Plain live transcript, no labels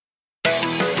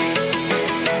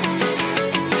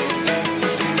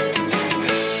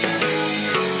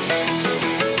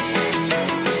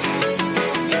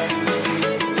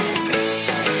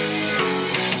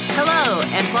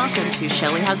welcome to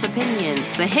Shelly Has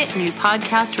Opinions, the hit new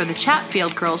podcast where the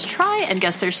Chatfield girls try and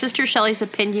guess their sister Shelly's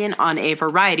opinion on a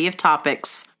variety of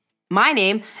topics. My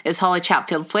name is Holly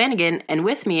Chatfield Flanagan, and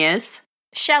with me is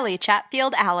Shelly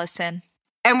Chatfield Allison.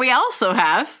 And we also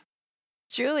have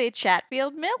Julie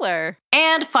Chatfield Miller.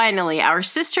 And finally, our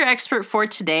sister expert for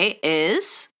today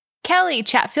is Kelly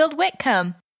Chatfield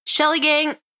Whitcomb. Shelly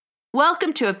Gang.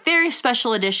 Welcome to a very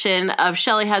special edition of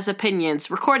Shelly Has Opinions,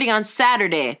 recording on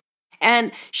Saturday.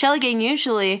 And Shelly Gang,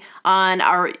 usually on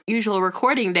our usual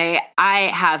recording day, I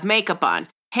have makeup on,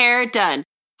 hair done,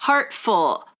 heart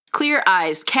full, clear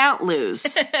eyes, can't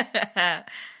lose.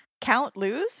 Count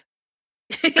lose?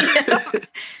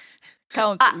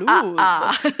 Count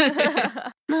lose.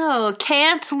 No,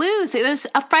 can't lose. It was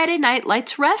a Friday Night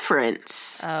Lights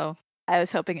reference. Oh, I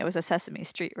was hoping it was a Sesame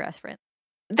Street reference.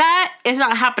 That is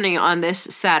not happening on this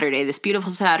Saturday, this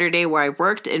beautiful Saturday where I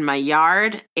worked in my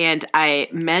yard and I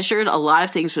measured a lot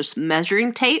of things with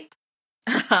measuring tape.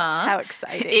 How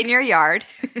exciting. In your yard.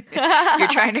 You're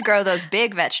trying to grow those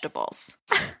big vegetables.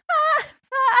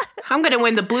 I'm going to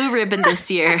win the blue ribbon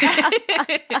this year.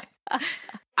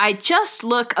 I just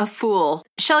look a fool.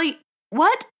 Shelly,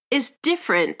 what is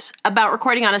different about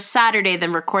recording on a Saturday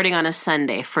than recording on a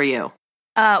Sunday for you?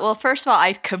 Well, first of all,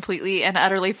 I completely and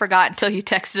utterly forgot until you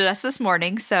texted us this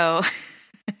morning, so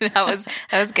that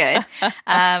was good.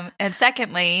 And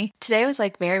secondly, today was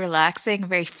like very relaxing,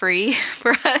 very free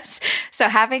for us. So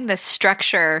having this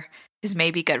structure is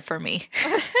maybe good for me.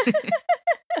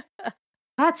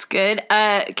 That's good.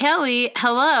 Kelly,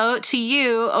 hello to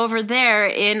you over there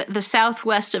in the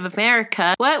southwest of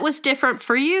America. What was different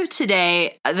for you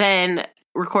today than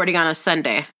recording on a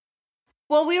Sunday?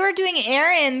 Well, we were doing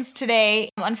errands today.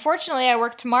 Unfortunately, I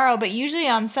work tomorrow, but usually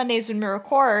on Sundays when we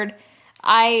record,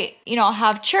 I,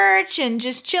 have church and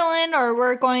just chilling, or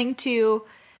we're going to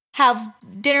have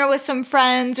dinner with some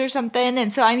friends or something.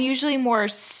 And so I'm usually more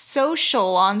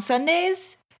social on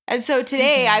Sundays. And so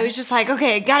today I was just like,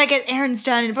 okay, gotta get errands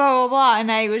done and blah, blah, blah.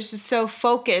 And I was just so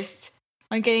focused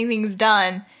on getting things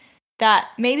done that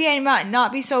maybe I might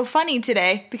not be so funny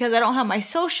today because I don't have my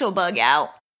social bug out.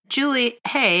 Julie,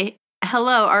 hey.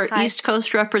 Hello, our Hi. East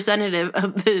Coast representative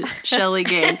of the Shelly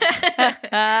Gang.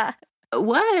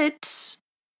 What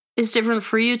is different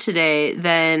for you today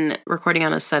than recording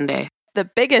on a Sunday? The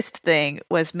biggest thing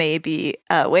was maybe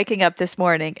waking up this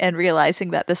morning and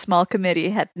realizing that the small committee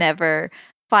had never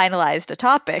finalized a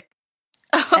topic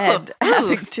and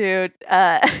having to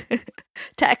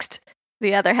text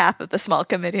the other half of the small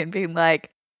committee and being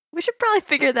like, we should probably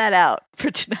figure that out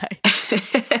for tonight.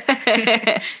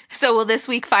 So will this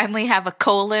week finally have a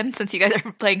colon since you guys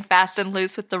are playing fast and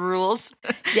loose with the rules?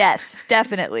 Yes,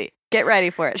 definitely. Get ready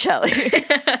for it, Shelly.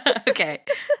 Okay,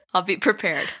 I'll be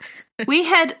prepared. We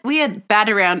had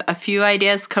batted around a few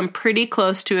ideas, come pretty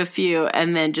close to a few,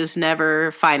 and then just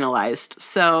never finalized.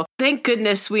 So thank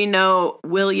goodness we know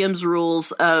William's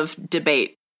rules of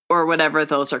debate, or whatever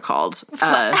those are called.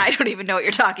 I don't even know what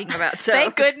you're talking about. So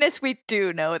Thank goodness we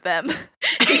do know them.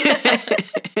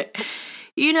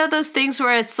 You know those things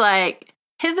where it's like,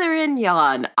 hither and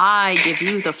yon, I give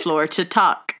you the floor to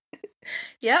talk.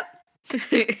 Yep.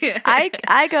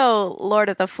 I go Lord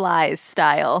of the Flies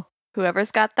style.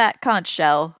 Whoever's got that conch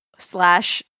shell /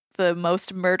 the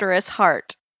most murderous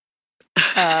heart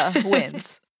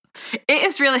wins. It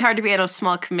is really hard to be in a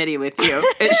small committee with you.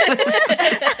 It's just...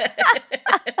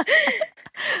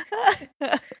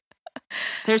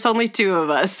 There's only two of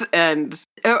us, and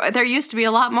there used to be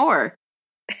a lot more.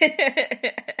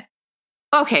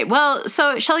 Okay, well,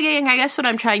 so Shelly Gang, I guess what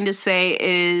I'm trying to say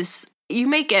is you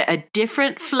make it a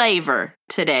different flavor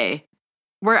today.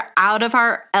 We're out of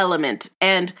our element,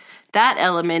 and that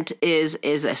element is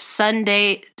a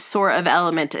Sunday sort of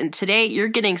element, and today you're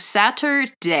getting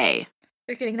Saturday.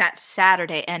 You're getting that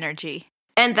Saturday energy.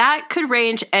 And that could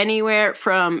range anywhere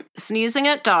from sneezing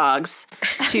at dogs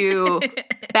to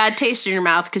bad taste in your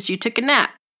mouth because you took a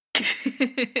nap.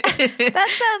 That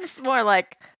sounds more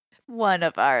like one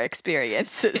of our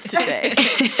experiences today.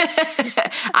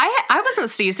 I wasn't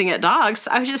sneezing at dogs.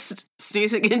 I was just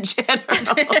sneezing in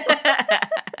general.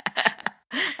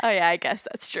 Oh yeah, I guess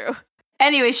that's true.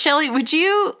 Anyway, Shelly, would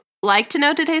you like to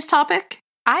know today's topic?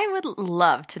 I would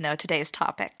love to know today's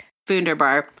topic.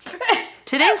 Wunderbar.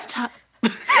 Today's topic...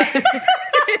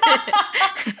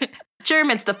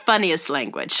 German's the funniest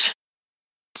language.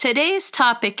 Today's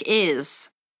topic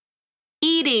is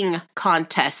eating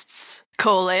contests.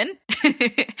 Colon.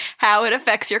 How it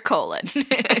affects your colon. Good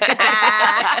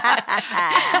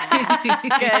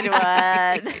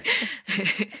one.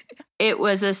 It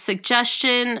was a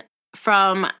suggestion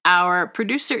from our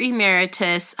producer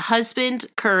emeritus, husband,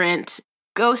 current,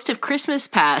 Ghost of Christmas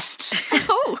Past.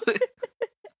 Oh.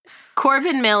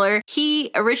 Corbin Miller, he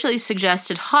originally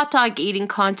suggested hot dog eating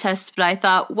contests, but I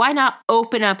thought, why not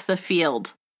open up the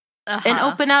field and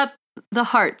open up the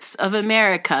hearts of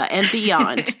America and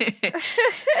beyond?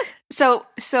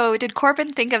 So did Corbin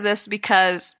think of this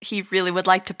because he really would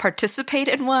like to participate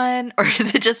in one, or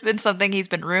has it just been something he's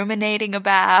been ruminating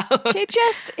about?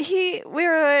 We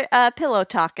were pillow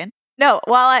talking. No,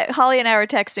 while Holly and I were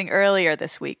texting earlier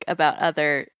this week about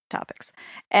other topics,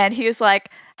 and he was like,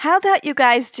 how about you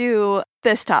guys do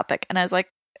this topic? And I was like,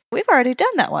 we've already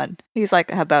done that one. He's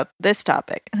like, how about this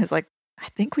topic? And I was like, I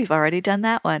think we've already done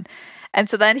that one. And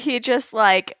so then he just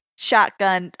like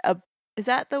shotgunned is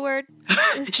that the word?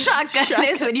 Shotgun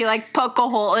is when you like poke a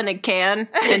hole in a can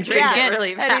and drink it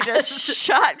really fast. And he just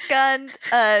shotgunned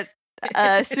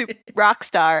a soup rock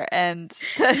star and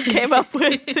then came up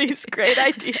with these great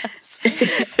ideas.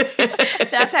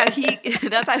 That's how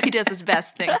he does his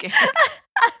best thinking.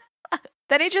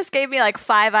 Then he just gave me like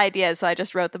 5 ideas, so I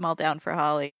just wrote them all down for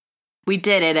Holly. We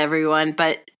did it, everyone,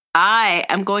 but I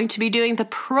am going to be doing the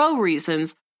pro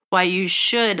reasons why you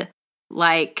should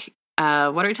like, what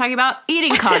are we talking about?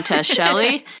 Eating contest,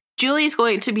 Shelley. Julie's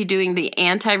going to be doing the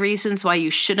anti-reasons why you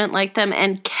shouldn't like them,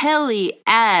 and Kelly,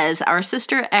 as our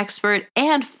sister expert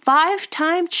and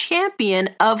 5-time champion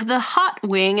of the Hot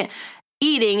Wing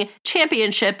Eating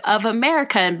Championship of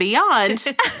America and beyond,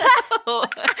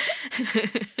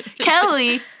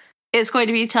 Kelly is going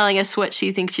to be telling us what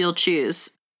she thinks you'll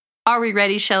choose. Are we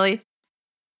ready, Shelley?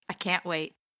 I can't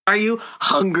wait. Are you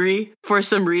hungry for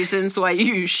some reasons why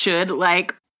you should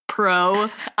like pro?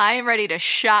 I am ready to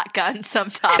shotgun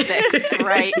some topics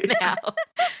right now.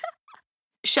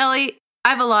 Shelley, I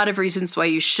have a lot of reasons why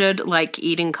you should like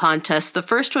eating contests. The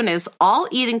first one is all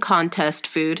eating contest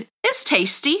food is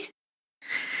tasty.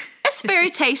 It's very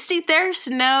tasty. There's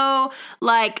no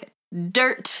like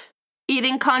dirt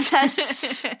eating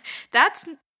contests.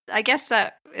 I guess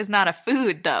that is not a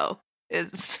food though,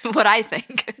 is what I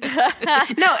think.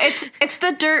 No, it's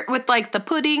the dirt with like the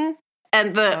pudding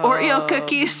and the Oreo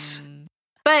cookies.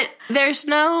 But there's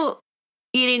no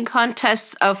eating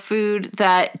contests of food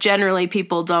that generally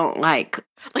people don't like.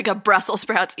 Like a Brussels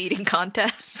sprouts eating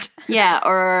contest. Yeah,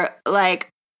 or like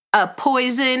a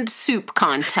poisoned soup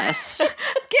contest.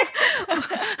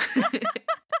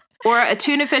 Or a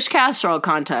tuna fish casserole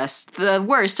contest. The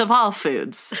worst of all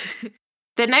foods.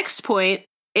 The next point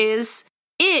is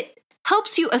it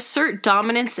helps you assert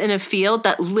dominance in a field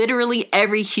that literally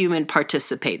every human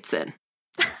participates in.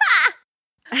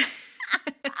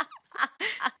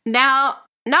 Now,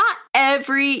 not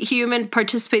every human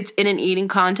participates in an eating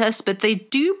contest, but they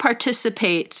do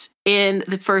participate in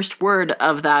the first word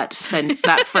of that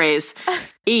phrase,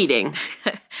 eating.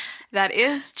 That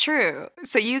is true.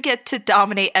 So you get to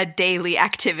dominate a daily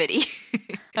activity.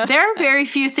 There are very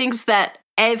few things that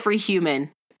every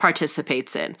human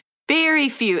participates in. Very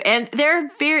few. And there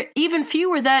are even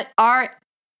fewer that are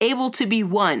able to be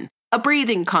won. A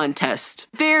breathing contest.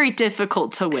 Very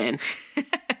difficult to win.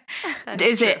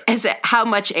 Is it how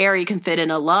much air you can fit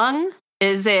in a lung?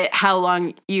 Is it how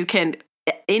long you can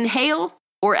inhale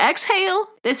or exhale?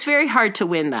 It's very hard to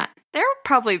win that. There have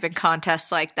probably been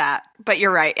contests like that, but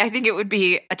you're right. I think it would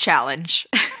be a challenge.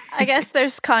 I guess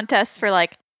there's contests for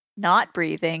like not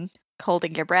breathing,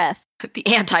 holding your breath. The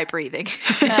anti-breathing.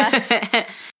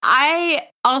 I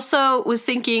also was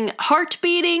thinking heart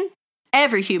beating.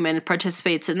 Every human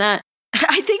participates in that.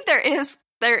 I think there is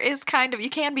kind of, you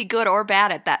can be good or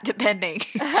bad at that, depending.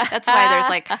 That's why there's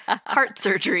like heart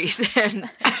surgeries and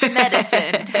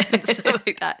medicine and stuff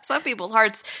like that. Some people's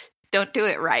hearts don't do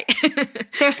it right.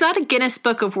 There's not a Guinness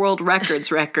Book of World Records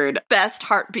record. Best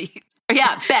heartbeat.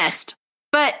 Yeah, best.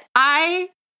 But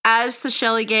I, as the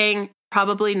Shelley gang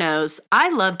probably knows, I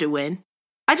love to win.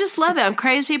 I just love it. I'm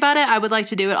crazy about it. I would like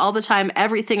to do it all the time.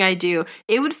 Everything I do,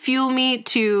 it would fuel me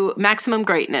to maximum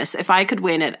greatness if I could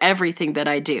win at everything that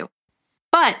I do.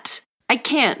 But I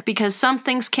can't, because some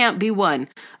things can't be won.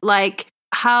 Like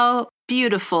how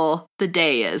beautiful the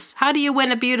day is. How do you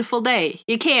win a beautiful day?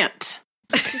 You can't.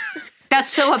 That's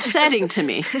so upsetting to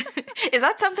me. Is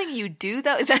that something you do,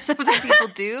 though? Is that something people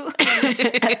do?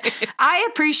 I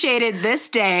appreciated this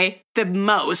day the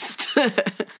most.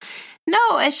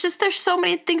 No, it's just there's so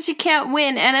many things you can't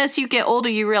win. And as you get older,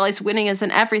 you realize winning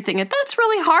isn't everything. And that's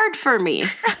really hard for me.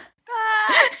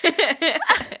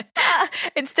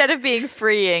 Instead of being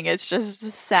freeing, it's just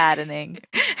saddening.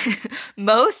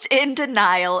 Most in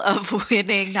denial of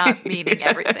winning not meaning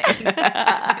everything.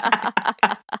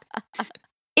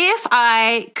 If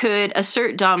I could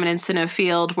assert dominance in a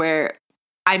field where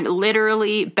I'm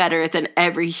literally better than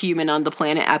every human on the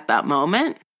planet at that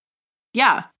moment,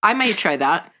 Yeah, I may try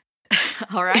that.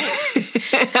 All right.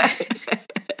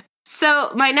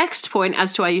 So my next point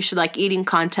as to why you should like eating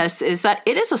contests is that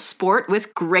it is a sport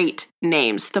with great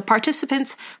names. The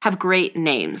participants have great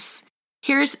names.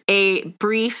 Here's a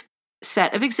brief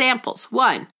set of examples.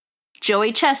 1,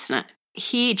 Joey Chestnut.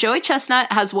 Joey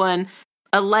Chestnut has won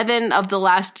 11 of the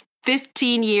last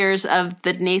 15 years of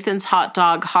the Nathan's hot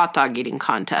dog eating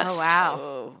contest. Oh,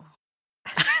 wow.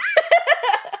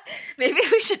 Maybe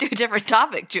we should do a different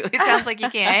topic, Julie. It sounds like you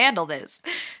can't handle this.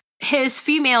 His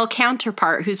female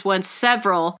counterpart, who's won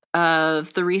several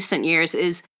of the recent years,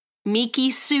 is Miki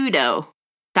Sudo.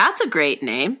 That's a great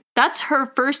name. That's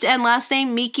her first and last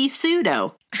name, Miki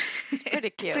Sudo.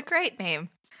 Pretty cute. It's a great name.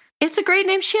 It's a great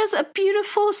name. She has a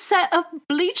beautiful set of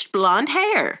bleached blonde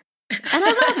hair. And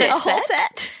I love it. A whole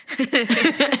set.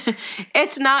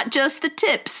 It's not just the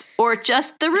tips or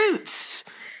just the roots.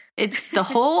 It's the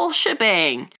whole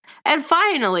shebang. And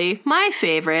finally, my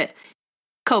favorite,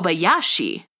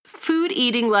 Kobayashi, food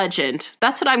eating legend.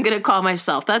 That's what I'm going to call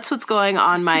myself. That's what's going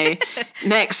on my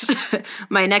next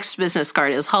business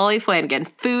card is Holly Flanagan,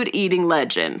 food eating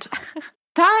legend.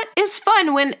 That is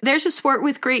fun. When there's a sport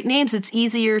with great names, it's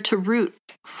easier to root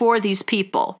for these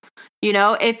people. You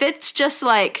know, if it's just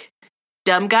like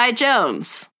Dumb Guy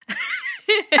Jones.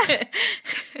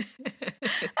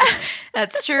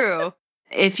 That's true.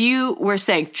 If you were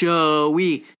saying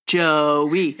Joey,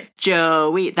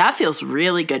 that feels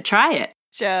really good. Try it.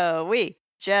 Joey.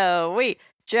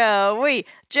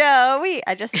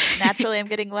 I just naturally am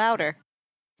getting louder.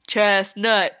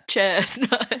 Chestnut.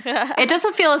 It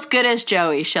doesn't feel as good as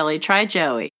Joey, Shelley. Try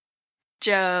Joey.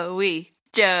 Joey.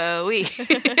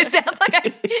 It sounds like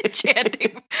I'm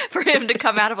chanting for him to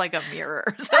come out of like a mirror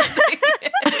or something.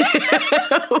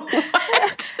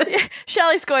 What?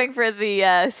 Shelley's going for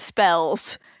the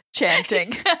spells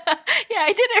chanting. Yeah,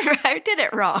 I did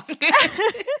it wrong.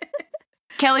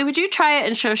 Kelly, would you try it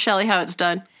and show Shelley how it's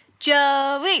done?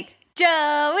 Joey.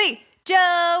 Yeah,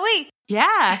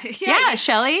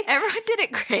 Shelley. Everyone did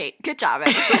it great. Good job,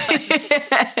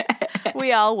 everyone.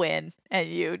 We all win, and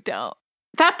you don't.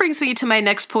 That brings me to my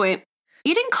next point.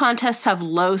 Eating contests have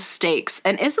low stakes,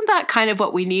 and isn't that kind of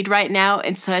what we need right now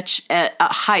in such a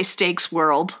high stakes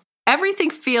world? Everything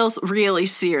feels really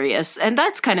serious, and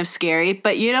that's kind of scary,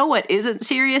 but you know what isn't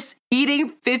serious?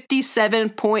 Eating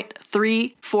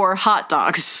 57.34 hot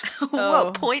dogs.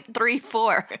 Whoa,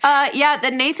 0.34. Yeah,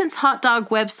 the Nathan's Hot Dog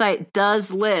website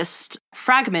does list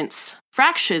fractions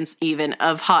even,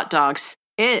 of hot dogs.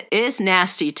 It is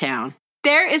nasty town.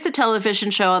 There is a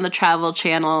television show on the Travel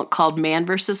Channel called Man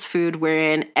vs. Food,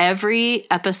 wherein every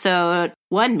episode,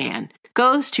 one man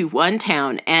goes to one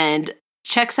town and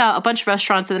checks out a bunch of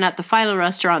restaurants, and then at the final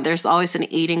restaurant, there's always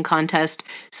an eating contest.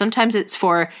 Sometimes it's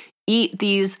for eat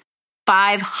these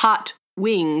 5 hot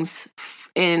wings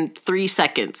in 3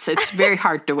 seconds. It's very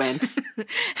hard to win.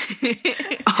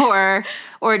 or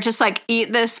just like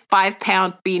eat this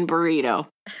 5-pound bean burrito.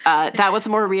 That was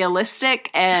more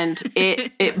realistic and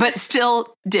it but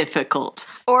still difficult.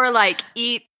 Or like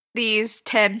eat these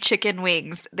 10 chicken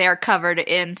wings. They're covered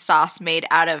in sauce made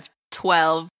out of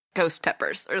 12 ghost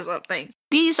peppers or something.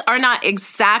 These are not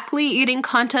exactly eating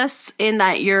contests in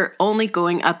that you're only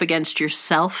going up against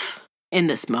yourself in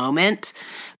this moment,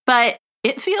 but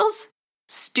it feels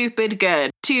stupid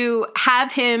good to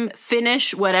have him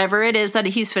finish whatever it is that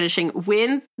he's finishing,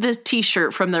 win the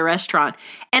t-shirt from the restaurant,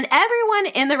 and everyone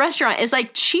in the restaurant is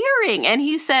like cheering, and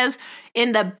he says,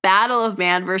 in the battle of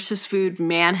man versus food,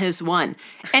 man has won.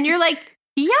 And you're like,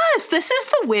 yes, this is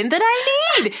the win that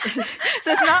I need.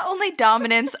 So it's not only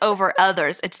dominance over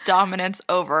others, it's dominance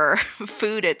over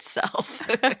food itself.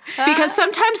 Because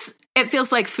sometimes it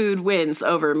feels like food wins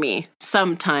over me.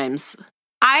 Sometimes.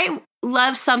 I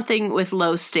love something with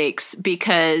low stakes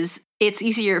because it's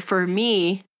easier for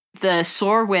me, the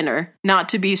sore winner, not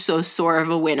to be so sore of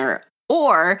a winner,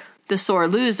 or the sore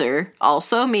loser,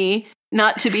 also me,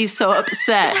 not to be so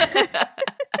upset.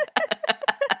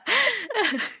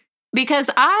 Because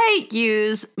I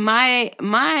use my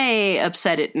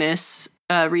upsettedness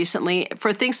recently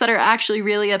for things that are actually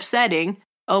really upsetting.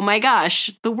 Oh my gosh,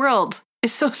 the world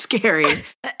is so scary.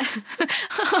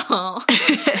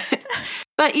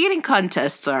 But eating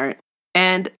contests aren't.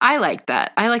 And I like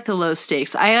that. I like the low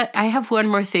stakes. I have one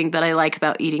more thing that I like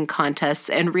about eating contests.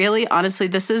 And really, honestly,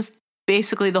 this is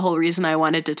basically the whole reason I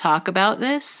wanted to talk about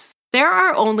this. There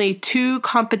are only 2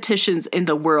 competitions in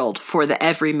the world for the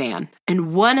everyman,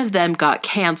 and one of them got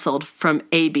canceled from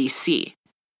ABC.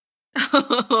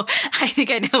 Oh, I think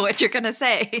I know what you're going to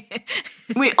say.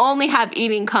 We only have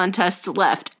eating contests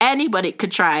left. Anybody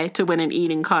could try to win an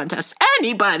eating contest.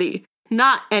 Anybody.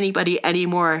 not anybody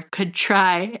anymore could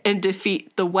try and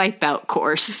defeat the Wipeout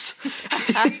course.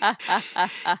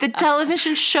 The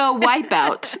television show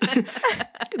Wipeout,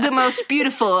 the most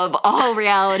beautiful of all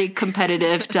reality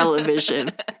competitive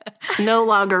television, no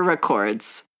longer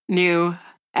records new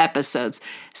episodes.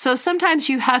 So sometimes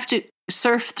you have to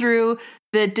surf through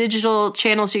the digital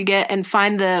channels you get and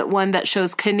find the one that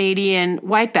shows Canadian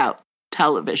Wipeout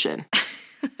television.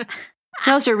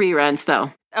 Those are reruns,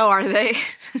 though. Oh, are they?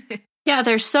 Yeah,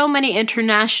 there's so many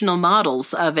international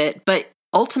models of it, but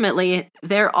ultimately,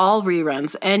 they're all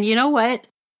reruns. And you know what?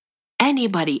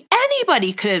 Anybody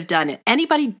could have done it.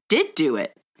 Anybody did do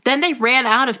it. Then they ran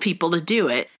out of people to do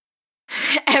it.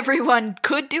 Everyone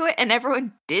could do it, and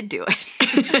everyone did do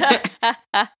it.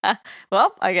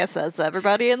 Well, I guess that's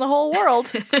everybody in the whole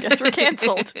world. Guess we're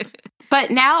canceled.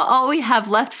 But now all we have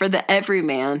left for the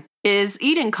everyman is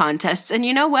eating contests. And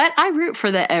you know what? I root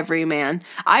for the everyman.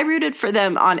 I rooted for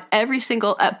them on every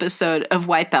single episode of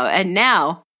Wipeout. And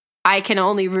now I can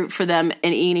only root for them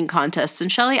in eating contests.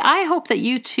 And Shelly, I hope that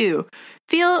you too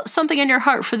feel something in your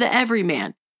heart for the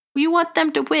everyman. You want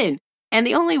them to win. And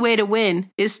the only way to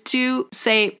win is to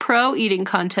say pro eating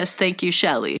contest. Thank you,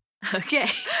 Shelly. Okay.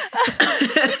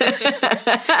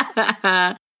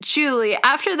 Julie,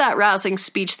 after that rousing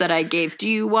speech that I gave, do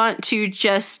you want to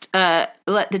just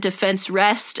let the defense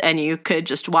rest and you could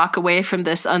just walk away from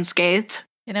this unscathed?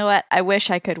 You know what? I wish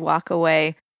I could walk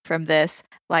away from this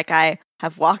like I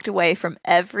have walked away from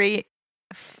every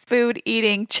food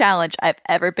eating challenge I've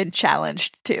ever been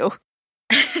challenged to.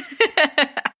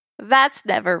 That's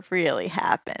never really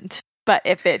happened. But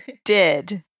if it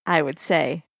did, I would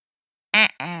say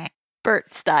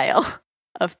Bert style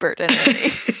of Bert and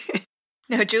Ernie.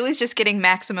 No, Julie's just getting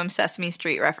maximum Sesame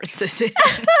Street references in.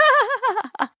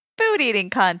 Food eating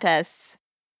contests.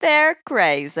 They're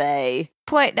crazy.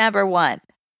 Point number 1.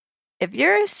 If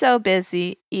you're so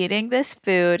busy eating this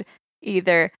food,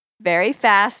 either very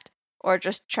fast or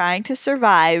just trying to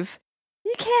survive,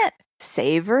 you can't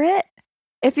savor it.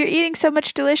 If you're eating so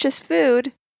much delicious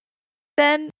food,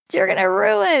 then you're going to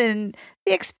ruin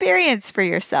the experience for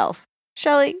yourself.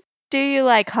 Shelly, do you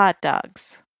like hot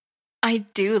dogs? I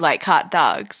do like hot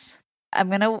dogs. I'm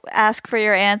going to ask for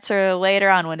your answer later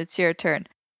on when it's your turn.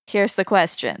 Here's the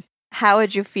question. How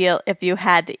would you feel if you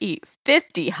had to eat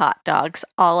 50 hot dogs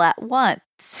all at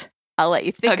once? I'll let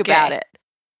you think about it.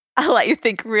 I'll let you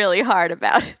think really hard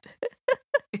about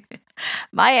it.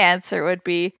 My answer would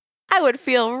be, I would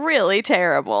feel really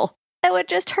terrible. It would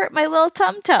just hurt my little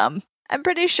tum-tum. I'm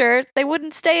pretty sure they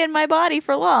wouldn't stay in my body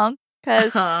for long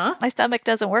because my stomach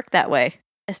doesn't work that way,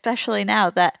 especially now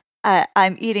that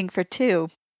I'm eating for 2.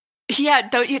 Yeah,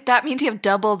 don't you? That means you have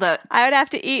double the. I would have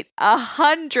to eat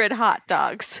 100 hot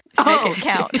dogs to make it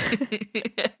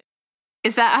count.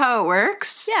 Is that how it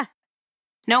works? Yeah.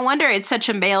 No wonder it's such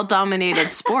a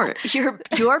male-dominated sport.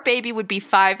 Your baby would be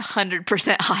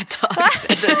 500% hot dogs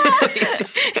at this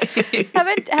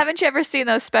point. Haven't you ever seen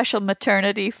those special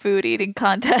maternity food eating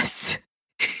contests?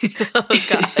 Oh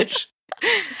gosh.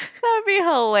 That would be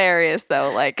hilarious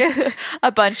though, like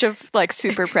a bunch of like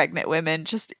super pregnant women,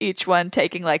 just each one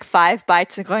taking like 5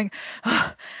 bites and going,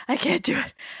 oh, I can't do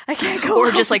it. I can't go. Or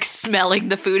home. just like smelling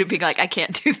the food and being like, I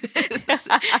can't do this.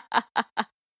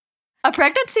 A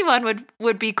pregnancy one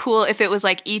would be cool if it was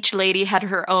like each lady had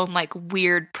her own like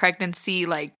weird pregnancy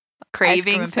like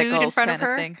craving food in front of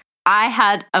her. I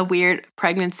had a weird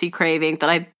pregnancy craving that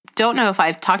I don't know if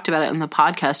I've talked about it in the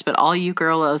podcast, but all you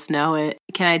girlos know it.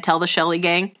 Can I tell the Shelly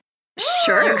gang?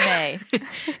 Sure. You may.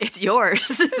 It's yours.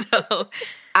 So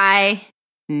I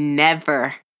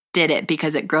never did it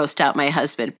because it grossed out my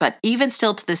husband. But even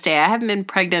still to this day, I haven't been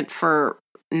pregnant for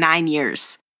 9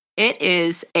 years. It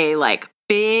is a like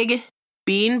big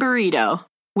bean burrito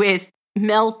with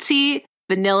melty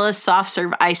vanilla soft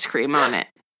serve ice cream on it.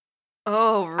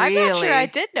 Oh, really? I'm not sure I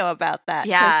did know about that.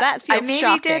 Yeah, that feels I maybe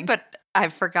shocking. did, but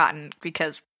I've forgotten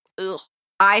because ugh.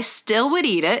 I still would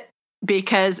eat it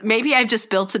because maybe I've just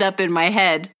built it up in my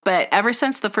head. But ever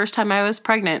since the first time I was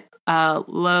pregnant,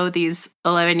 these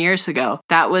 11 years ago,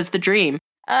 that was the dream.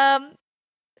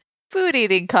 Food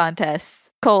eating contests,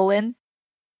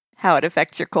 how it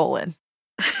affects your colon.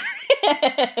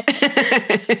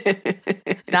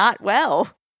 Not well.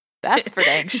 That's for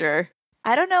dang sure.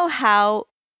 I don't know how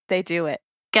they do it.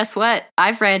 Guess what?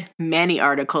 I've read many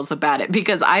articles about it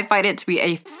because I find it to be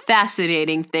a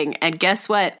fascinating thing. And guess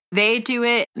what? They do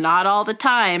it not all the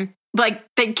time. Like,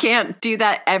 they can't do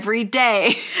that every day.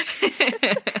 Doesn't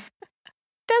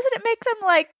it make them,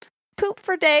 like, poop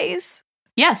for days?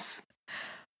 Yes.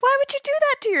 Why would you do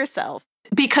that to yourself?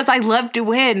 because I love to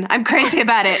win. I'm crazy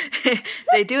about it.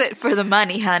 They do it for the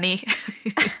money, honey.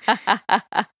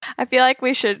 I feel like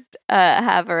we should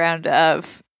have a round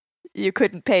of you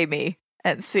couldn't pay me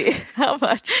and see how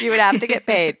much you would have to get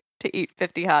paid to eat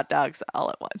 50 hot dogs all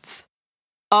at once.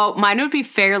 Oh, mine would be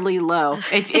fairly low.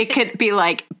 It could be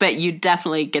like, but you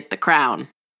definitely get the crown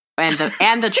and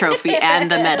the trophy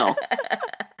and the medal.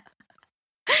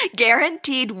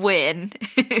 Guaranteed win,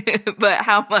 but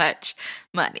how much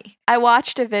money? I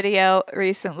watched a video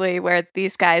recently where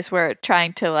these guys were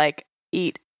trying to like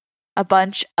eat a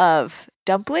bunch of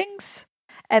dumplings,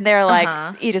 and they're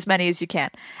like, eat as many as you can.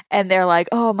 And they're like,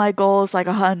 oh, my goal is like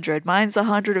 100. Mine's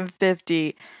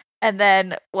 150. And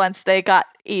then once they got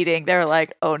eating, they were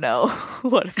like, oh no,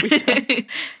 what have we done?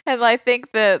 And I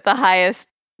think the highest,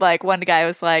 like one guy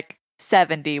was like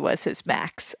 70 was his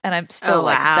max. And I'm still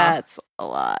that's a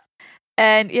lot.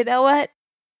 And you know what?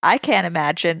 I can't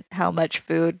imagine how much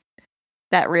food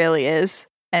that really is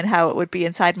and how it would be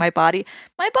inside my body.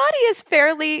 My body is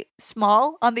fairly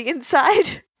small on the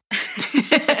inside.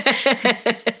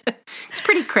 It's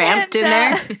pretty cramped in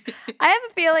there. I have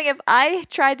a feeling if I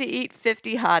tried to eat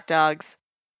 50 hot dogs,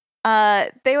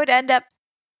 they would end up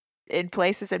in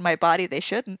places in my body they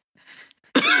shouldn't.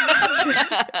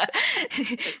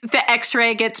 The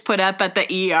x-ray gets put up at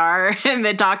the ER and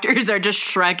the doctors are just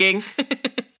shrugging.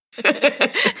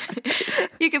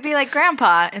 You could be like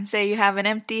Grandpa and say you have an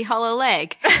empty hollow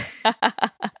leg.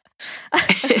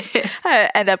 I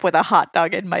end up with a hot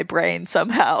dog in my brain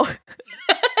somehow.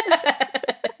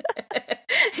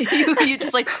 You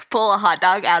just like pull a hot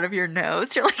dog out of your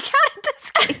nose. You're like, how did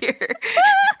this get here?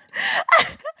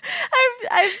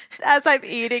 As I'm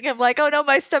eating, I'm like, oh no,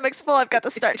 my stomach's full. I've got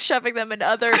to start shoving them in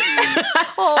other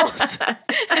holes.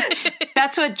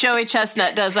 That's what Joey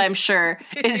Chestnut does, I'm sure.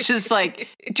 It's just like,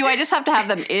 do I just have to have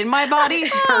them in my body?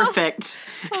 Perfect.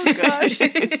 Oh gosh,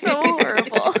 it's so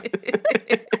horrible.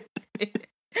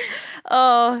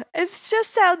 Oh, it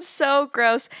just sounds so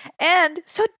gross and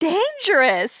so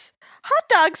dangerous. Hot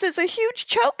dogs is a huge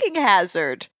choking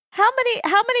hazard. How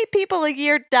many people a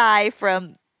year die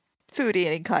from food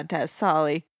eating contests,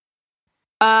 Holly?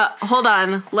 Hold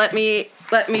on. Let me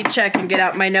check and get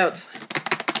out my notes.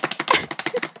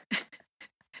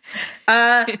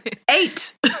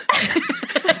 8.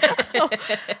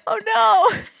 Oh no.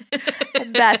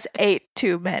 And that's 8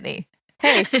 too many.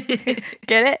 Hey,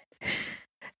 get it?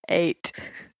 8.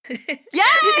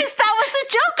 Yes, that was the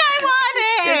joke I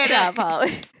wanted. Good job,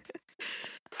 Holly.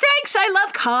 Thanks, I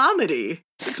love comedy.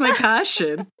 It's my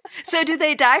passion. So do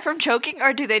they die from choking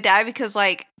or do they die because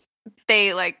like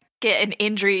they like get an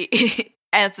injury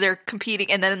as they're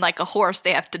competing and then like a horse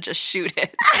they have to just shoot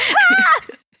it?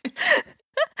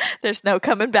 There's no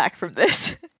coming back from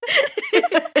this.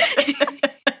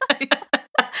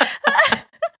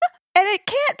 And it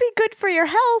can't be good for your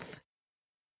health.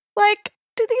 Like,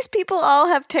 do these people all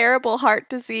have terrible heart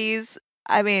disease?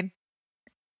 I mean,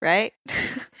 right?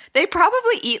 They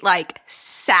probably eat like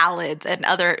salads and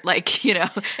other like, you know,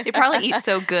 they probably eat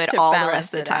so good all the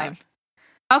rest of the time.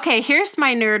 Okay, here's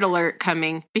my nerd alert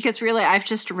coming because really I've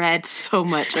just read so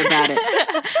much about it.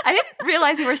 I didn't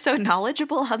realize you were so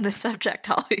knowledgeable on the subject,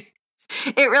 Holly.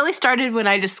 It really started when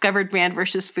I discovered Man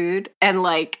vs. Food and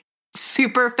like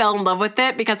super fell in love with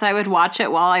it because I would watch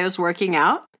it while I was working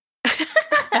out.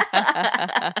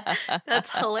 That's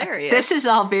hilarious. This is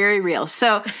all very real.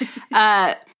 So,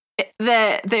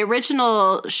 the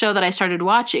original show that I started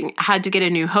watching had to get a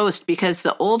new host because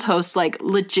the old host, like,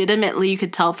 legitimately you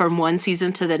could tell from one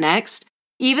season to the next,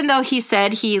 even though he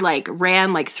said he like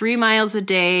ran like 3 miles a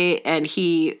day and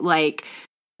he like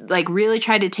really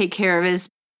tried to take care of his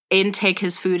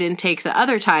food intake the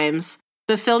other times,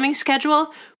 the filming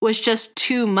schedule was just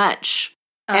too much.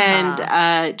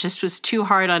 And just was too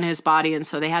hard on his body, and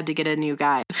so they had to get a new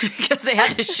guy because they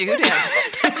had to shoot him.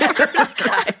 First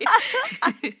guy.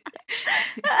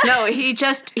 No, he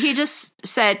just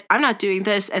said, "I'm not doing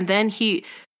this," and then he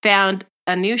found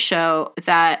a new show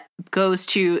that goes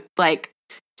to like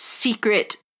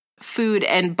secret food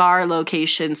and bar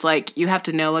locations. Like you have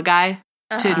to know a guy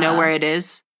to know where it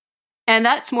is, and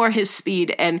that's more his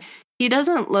speed. And he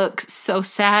doesn't look so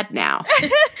sad now.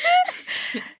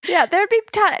 Yeah, there'd be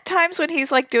times when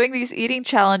he's like doing these eating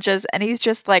challenges and he's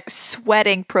just like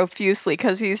sweating profusely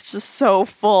because he's just so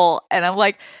full. And I'm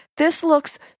like, this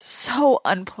looks so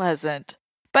unpleasant.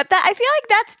 But I feel like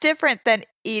that's different than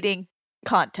eating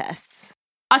contests.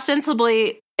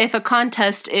 Ostensibly, if a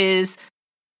contest is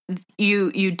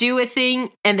you do a thing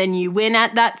and then you win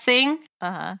at that thing,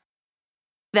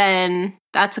 then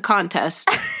that's a contest.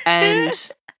 And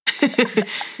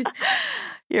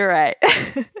you're right.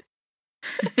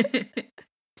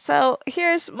 So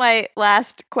here's my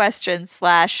last question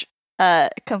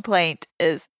 / complaint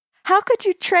is, how could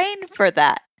you train for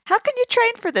that? How can you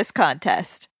train for this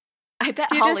contest? I bet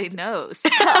You Holly just- knows.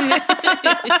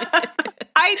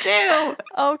 I do.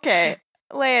 Okay,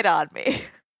 lay it on me.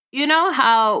 You know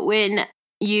how when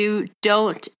you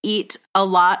don't eat a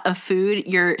lot of food,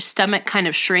 your stomach kind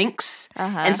of shrinks?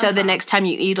 And so the next time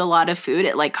you eat a lot of food,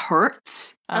 it like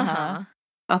hurts?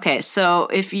 Okay, so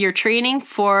if you're training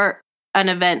for an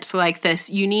event like this,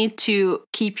 you need to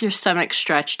keep your stomach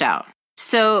stretched out.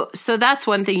 So that's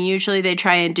one thing. Usually they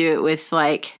try and do it with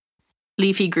like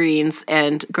leafy greens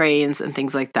and grains and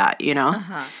things like that, you know?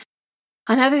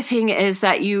 Another thing is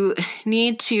that you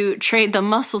need to train the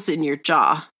muscles in your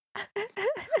jaw.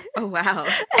 Oh, wow.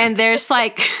 And there's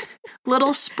like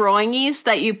little sprongies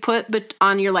that you put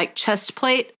on your like chest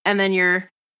plate, and then you're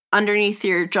underneath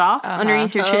your jaw,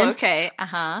 underneath your chin. Oh, okay.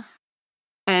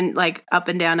 And like up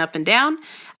and down, up and down.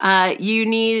 You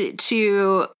need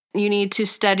to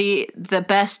study the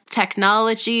best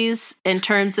technologies in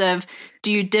terms of,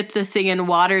 do you dip the thing in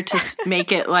water to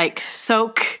make it like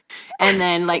soak, and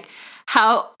then like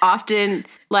how often,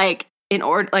 like in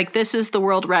order, like this is the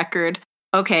world record.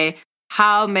 Okay,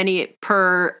 how many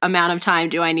per amount of time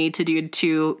do I need to do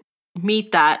to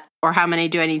meet that, or how many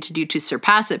do I need to do to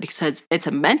surpass it? Because it's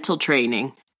a mental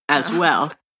training as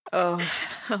well. Oh,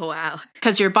 wow.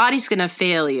 Because your body's going to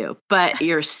fail you, but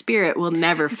your spirit will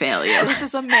never fail you. This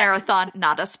is a marathon,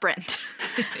 not a sprint.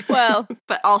 well,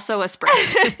 But also a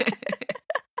sprint.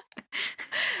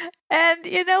 and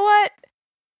you know what?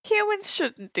 Humans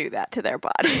shouldn't do that to their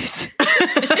bodies.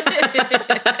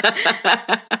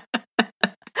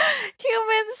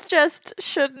 Humans just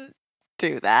shouldn't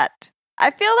do that.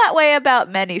 I feel that way about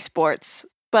many sports,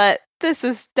 but this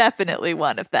is definitely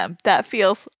one of them that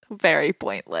feels very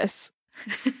pointless.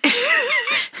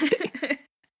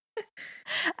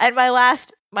 And my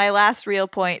last real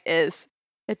point is,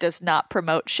 it does not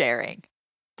promote sharing.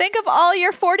 Think of all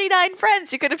your 49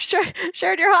 friends you could have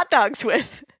shared your hot dogs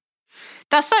with.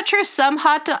 That's not true.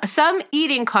 Some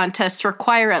eating contests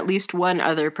require at least one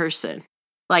other person.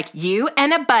 Like you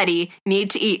and a buddy need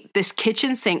to eat this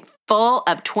kitchen sink full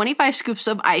of 25 scoops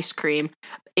of ice cream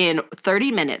in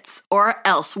 30 minutes, or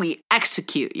else we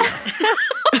execute you. Wait,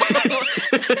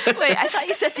 I thought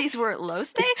you said these were low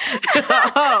stakes?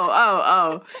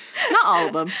 Oh. Not all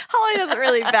of them. Holly doesn't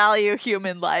really value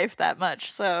human life that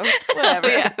much, so whatever.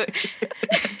 Yeah.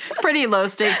 Pretty low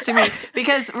stakes to me,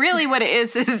 because really what it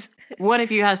is one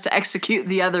of you has to execute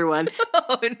the other one.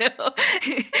 Oh, no.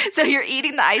 So you're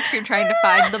eating the ice cream trying to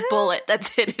find the bullet that's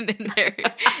hidden in there.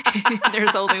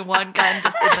 There's only one gun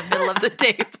just in the middle of the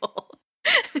table.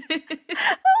 Oh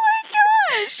my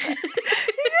gosh! You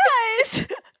guys!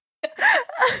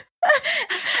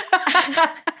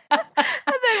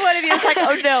 And then one of you is like,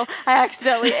 oh no, I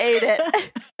accidentally ate it.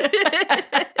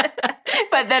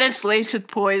 But then it's laced with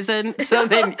poison, so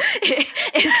then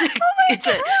it's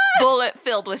a bullet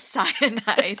filled with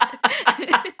cyanide.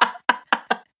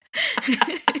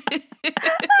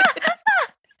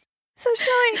 So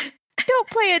Shelly, don't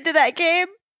play into that game.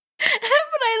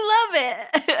 But I love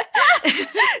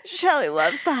it. Shelly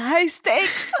loves the high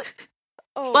stakes.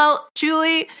 Oh. well,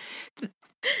 Julie,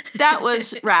 that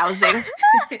was rousing.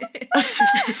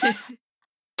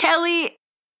 Kelly,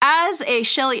 as a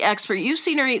Shelley expert, you've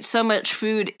seen her eat so much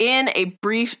food in a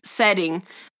brief setting.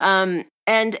 And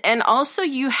also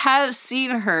you have seen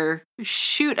her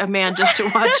shoot a man just to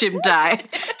watch him die.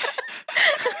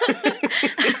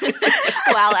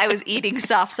 While I was eating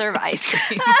soft serve ice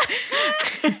cream.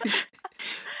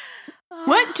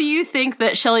 What do you think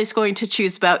that Shelley's going to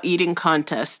choose about eating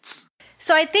contests?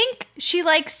 So I think she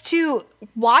likes to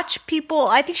watch people.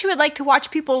 I think she would like to watch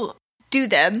people do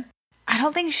them. I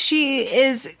don't think she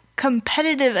is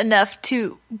competitive enough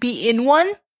to be in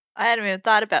one. I hadn't even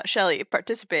thought about Shelly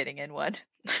participating in one.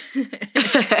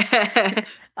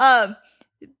 So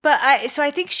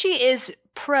I think she is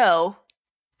pro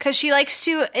because she likes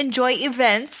to enjoy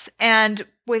events, and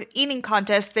with eating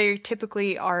contests, they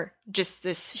typically are just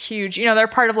this huge, they're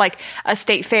part of like a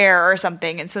state fair or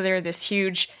something, and so they're this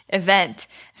huge event.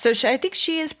 So I think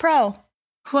she is pro.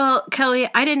 Well, Kelly,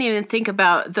 I didn't even think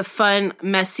about the fun,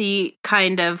 messy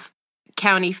kind of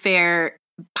county fair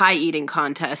pie eating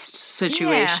contest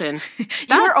situation.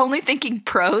 You were only thinking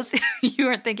pros. You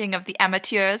weren't thinking of the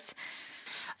amateurs.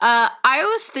 I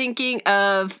was thinking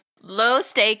of Low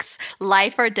stakes,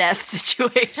 life or death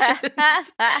situations.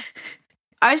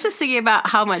 I was just thinking about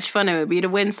how much fun it would be to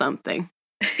win something.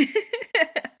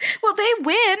 Well, they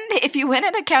win. If you win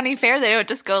at a county fair, they don't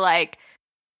just go like,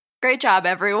 great job,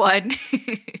 everyone.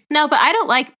 No, but I don't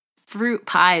like fruit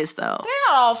pies, though. They're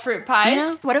not all fruit pies.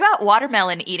 Yeah. What about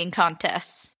watermelon eating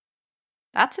contests?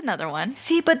 That's another one.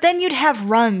 See, but then you'd have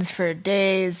runs for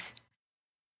days.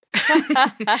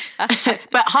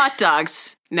 But hot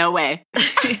dogs, no way.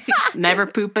 Never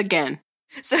poop again.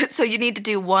 So you need to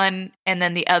do one and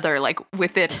then the other, like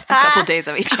within a couple days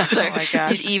of each other. Oh my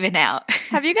gosh. You'd even out.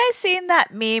 Have you guys seen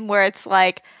that meme where it's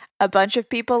like a bunch of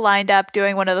people lined up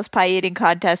doing one of those pie eating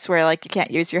contests where like you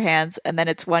can't use your hands, and then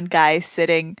it's one guy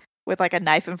sitting with like a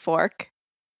knife and fork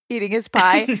eating his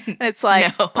pie, and it's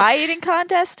like, No. pie eating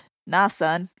contest? Nah,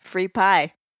 son, free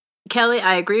pie. Kelly,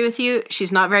 I agree with you.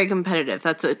 She's not very competitive.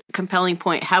 That's a compelling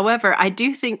point. However, I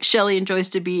do think Shelly enjoys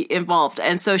to be involved.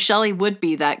 And so Shelly would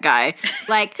be that guy.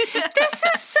 Like, this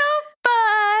is so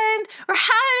fun. We're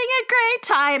having a great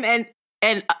time.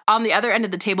 And on the other end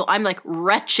of the table, I'm like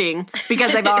retching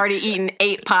because I've already eaten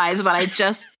 8 pies, but I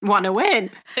just want to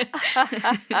win.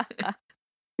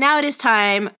 Now it is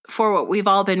time for what we've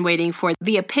all been waiting for,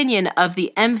 the opinion of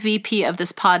the MVP of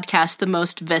this podcast, the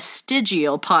most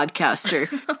vestigial podcaster.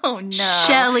 Oh, no.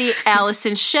 Shelly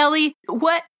Allison. Shelly,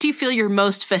 what do you feel you're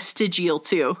most vestigial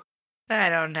to? I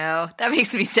don't know. That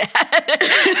makes me sad.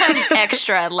 I'm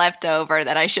extra left over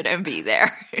that I shouldn't be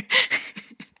there.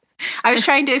 I was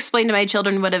trying to explain to my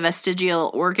children what a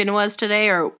vestigial organ was today,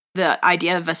 or the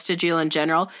idea of vestigial in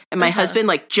general. And my husband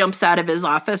like jumps out of his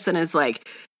office and is like,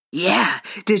 yeah,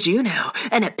 did you know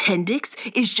an appendix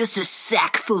is just a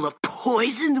sack full of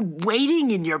poison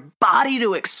waiting in your body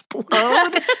to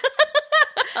explode?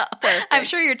 I'm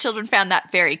sure your children found that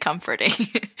very comforting.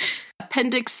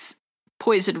 Appendix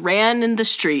poison ran in the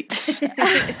streets.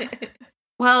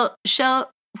 Well,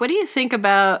 Shell, what do you think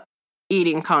about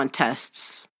eating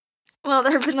contests? Well,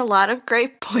 there have been a lot of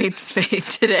great points made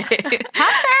today.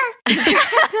 Have there?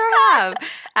 There have,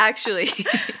 actually.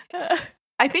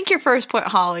 I think your first point,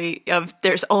 Holly, of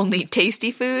there's only tasty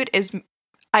food is,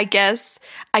 I guess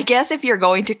if you're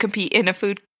going to compete in a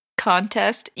food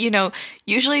contest, you know,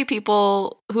 usually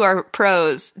people who are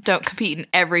pros don't compete in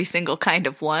every single kind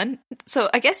of one.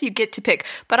 So I guess you get to pick,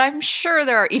 but I'm sure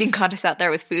there are eating contests out there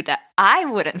with food that I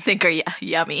wouldn't think are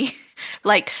yummy.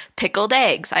 Like pickled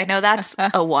eggs. I know that's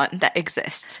a one that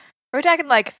exists. We're talking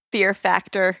like Fear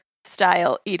Factor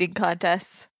style eating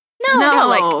contests. No,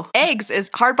 like eggs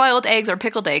is hard-boiled eggs or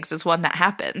pickled eggs is one that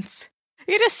happens.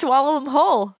 You just swallow them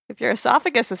whole if your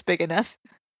esophagus is big enough.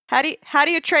 How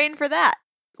do you train for that?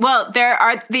 Well, there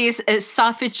are these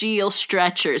esophageal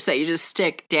stretchers that you just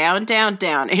stick down, down,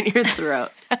 down in your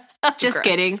throat. Just Gross.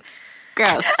 kidding.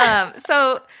 Gross.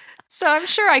 So I'm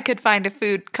sure I could find a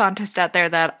food contest out there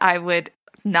that I would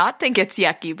not think it's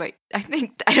yucky, but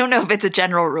I don't know if it's a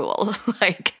general rule,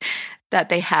 like that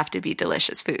they have to be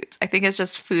delicious foods. I think it's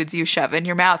just foods you shove in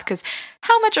your mouth, because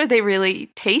how much are they really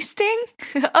tasting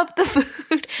of the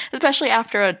food, especially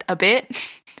after a bit?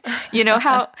 You know,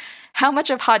 how much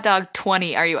of hot dog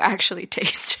 20 are you actually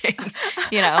tasting?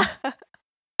 You know?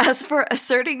 As for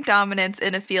asserting dominance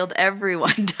in a field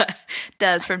everyone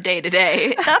does from day to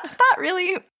day, that's not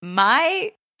really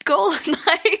my goal in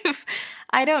life.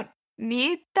 I don't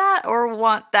need that or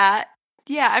want that.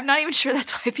 Yeah, I'm not even sure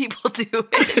that's why people do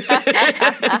it.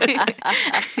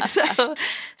 so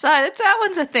that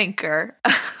one's a thinker.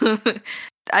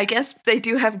 I guess they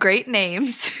do have great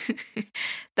names.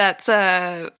 That's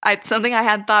something I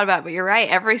hadn't thought about, but you're right.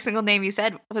 Every single name you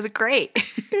said was great.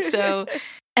 So,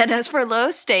 and as for low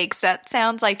stakes, that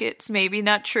sounds like it's maybe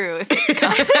not true.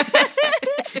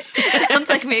 It sounds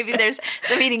like maybe there's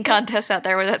some eating contests out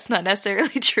there where that's not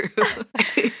necessarily true.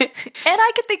 And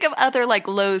I could think of other like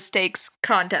low stakes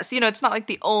contests. You know, it's not like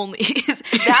the only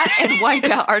that and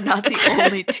Wipeout are not the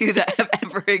only two that have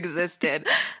ever existed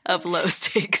of low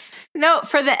stakes. No,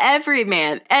 for the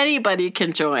everyman, anybody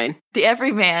can join. The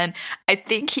everyman, I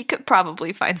think he could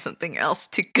probably find something else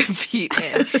to compete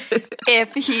in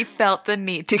if he felt the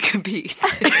need to compete.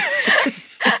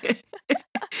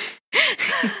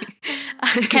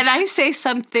 Can I say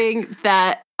something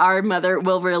that our mother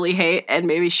will really hate, and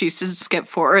maybe she should skip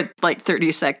forward like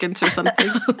 30 seconds or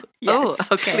something? Yes,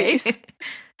 oh, okay. please.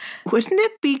 Wouldn't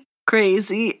it be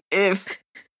crazy if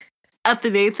at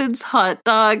the Nathan's hot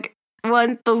dog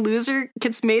one, the loser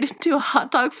gets made into a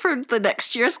hot dog for the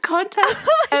next year's contest,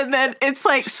 and then it's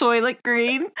like Soylent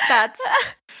Green?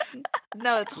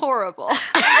 It's horrible.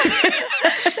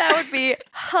 That would be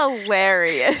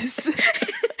hilarious.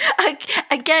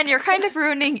 Again, you're kind of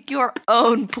ruining your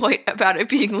own point about it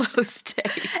being low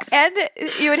stakes. And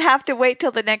you would have to wait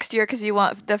till the next year because you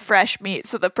want the fresh meat,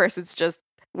 so the person's just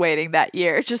waiting that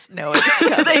year, just knowing it's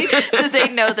coming. so they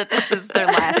know that this is their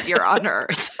last year on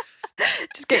Earth.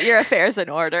 Just get your affairs in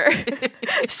order.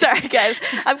 Sorry, guys.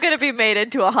 I'm going to be made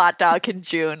into a hot dog in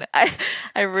June.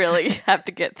 I really have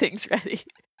to get things ready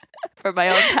for my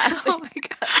own passing. Oh my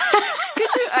god!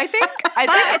 Could you? I think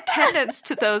attendance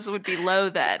to those would be low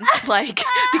then, like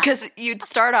because you'd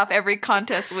start off every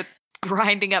contest with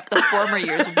grinding up the former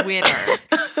year's winner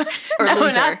or No,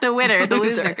 loser. not the winner, the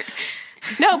loser.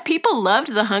 No, people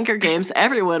loved the Hunger Games.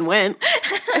 Everyone went.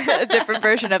 A different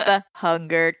version of the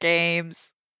Hunger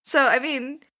Games. So I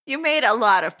mean, you made a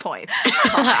lot of points.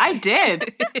 I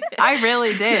did. I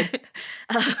really did.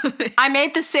 I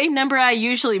made the same number I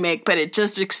usually make, but it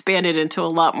just expanded into a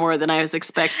lot more than I was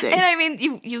expecting. And I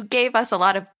mean, you gave us a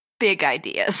lot of big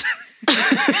ideas.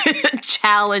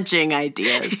 Challenging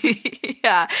ideas.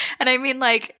 Yeah. And I mean,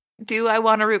 like, do I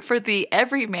want to root for the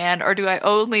everyman or do I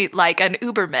only like an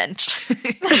Ubermensch?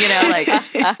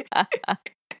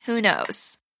 Who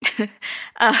knows?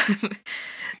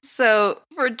 So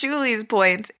for Julie's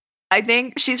points, I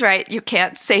think she's right. You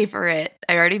can't savor it.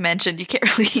 I already mentioned you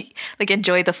can't really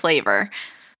enjoy the flavor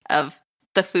of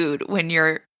the food when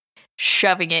you're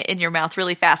shoving it in your mouth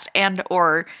really fast and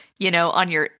or,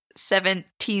 on your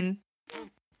 17th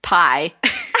pie,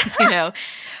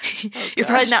 you're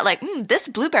probably not like, this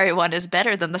blueberry one is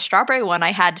better than the strawberry one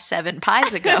I had 7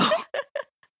 pies ago.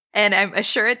 And I'm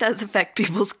sure it does affect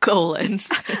people's colons.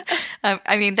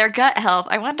 I mean, their gut health.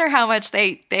 I wonder how much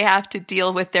they have to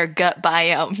deal with their gut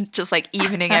biome, just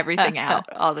evening everything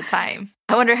out all the time.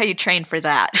 I wonder how you train for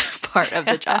that part of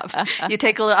the job. You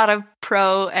take a lot of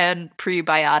pro and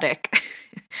prebiotic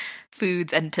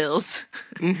foods and pills.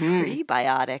 Mm-hmm.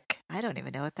 Prebiotic. I don't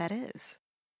even know what that is.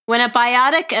 When a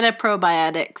biotic and a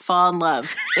probiotic fall in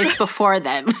love, it's before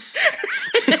then.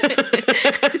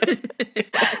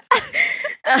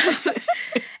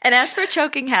 And as for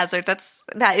choking hazard,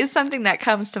 that is something that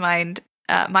comes to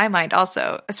my mind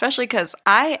also, especially because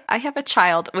I have a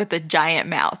child with a giant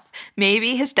mouth.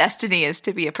 Maybe his destiny is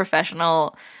to be a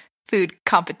professional food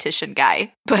competition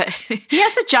guy, but he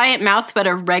has a giant mouth but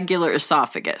a regular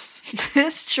esophagus.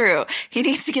 That's true. He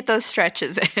needs to get those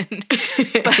stretches in.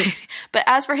 But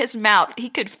as for his mouth, he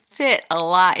could fit a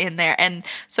lot in there, and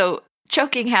so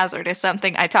choking hazard is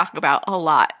something I talk about a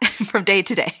lot from day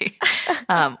to day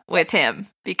with him,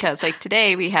 because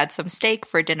today we had some steak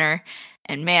for dinner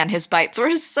and man, his bites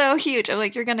were so huge. I'm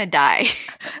like, you're going to die.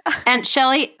 And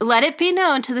Shelly, let it be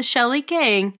known to the Shelly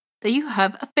gang that you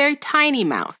have a very tiny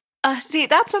mouth. See,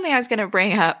 that's something I was going to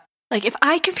bring up. If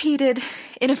I competed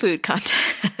in a food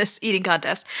contest, eating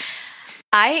contest,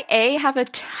 I have a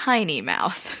tiny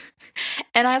mouth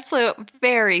and also a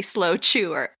very slow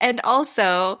chewer and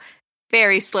also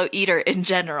very slow eater in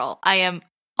general. I am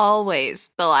always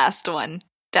the last one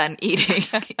done eating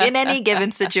in any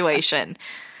given situation.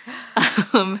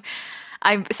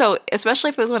 Especially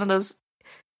if it was one of those,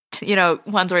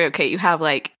 ones where, okay, you have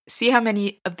see how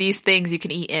many of these things you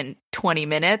can eat in 20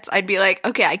 minutes. I'd be like,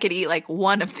 okay, I could eat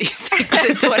one of these things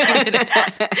in 20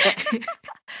 minutes.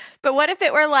 But what if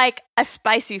it were a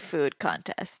spicy food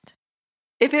contest?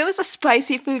 If it was a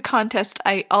spicy food contest,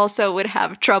 I also would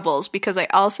have troubles because I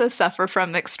also suffer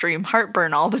from extreme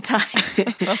heartburn all the time.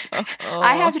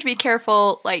 I have to be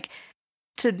careful,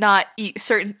 to not eat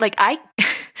certain, I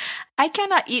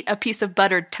cannot eat a piece of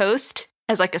buttered toast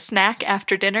as a snack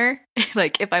after dinner,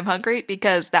 if I'm hungry,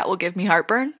 because that will give me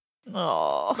heartburn.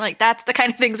 Oh, that's the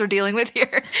kind of things we're dealing with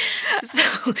here.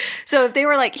 So if they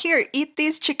were here, eat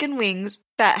these chicken wings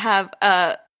that have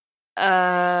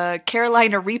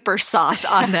Carolina Reaper sauce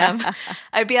on them,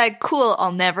 I'd be like, cool,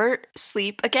 I'll never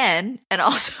sleep again. And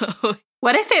also,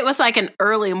 what if it was an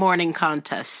early morning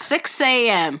contest, 6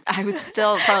 a.m.? I would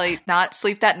still probably not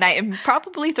sleep that night and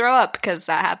probably throw up because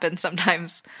that happens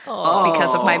sometimes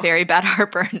because of my very bad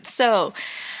heartburn. So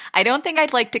I don't think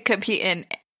I'd like to compete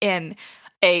in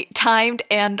a timed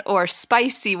and or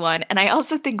spicy one. And I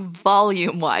also think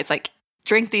volume wise,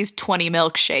 drink these 20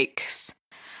 milkshakes.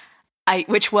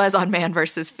 Which was on Man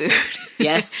vs. Food.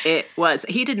 Yes, it was.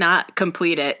 He did not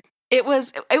complete it. It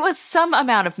was some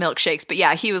amount of milkshakes, but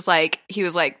yeah, he was like,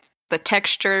 the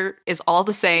texture is all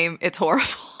the same. It's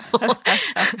horrible.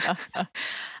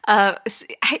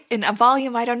 In a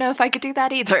volume, I don't know if I could do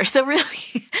that either. So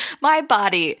really, my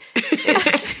body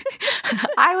is,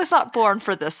 I was not born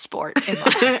for this sport in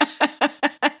life.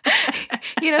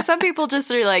 Some people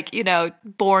just are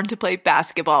born to play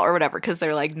basketball or whatever because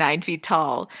they're 9 feet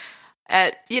tall.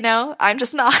 I'm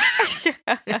just not.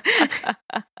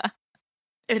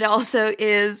 It also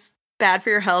is bad for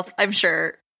your health, I'm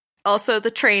sure. Also, the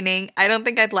training. I don't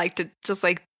think I'd like to just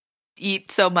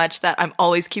eat so much that I'm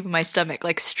always keeping my stomach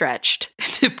stretched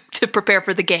to prepare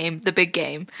for the game, the big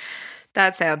game.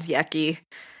 That sounds yucky.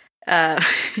 Uh,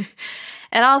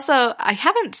 and also, I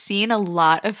haven't seen a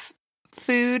lot of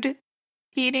food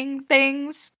eating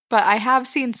things, but I have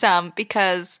seen some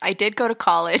because I did go to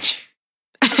college.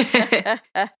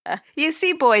 You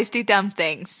see boys do dumb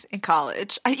things in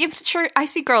college. I'm sure I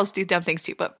see girls do dumb things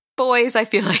too, but boys, I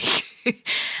feel like,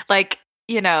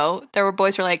 there were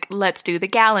boys who were like, let's do the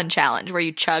gallon challenge where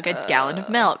you chug a gallon of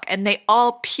milk, and they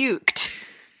all puked.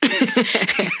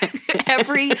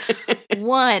 Every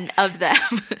one of them.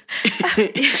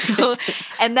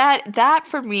 And that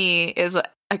for me is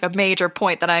like a major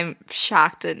point that I'm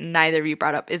shocked that neither of you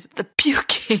brought up is the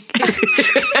puking.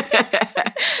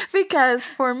 Because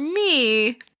for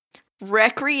me,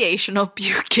 recreational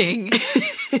puking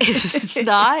is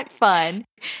not fun.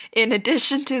 In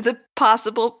addition to the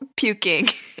possible puking,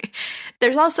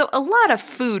 there's also a lot of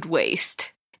food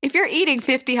waste. If you're eating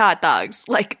 50 hot dogs,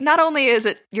 like, not only is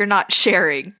it you're not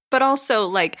sharing, but also,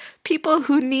 like, people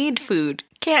who need food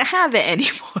can't have it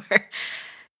anymore.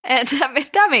 And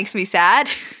that makes me sad.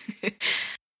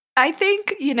 I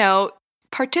think,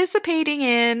 participating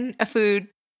in a food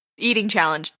eating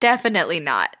challenge, definitely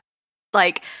not.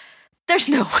 Like, there's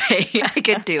no way I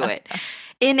could do it.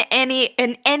 In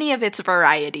any of its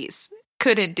varieties,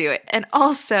 couldn't do it. And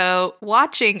also,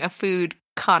 watching a food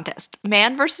contest,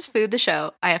 Man vs. Food, the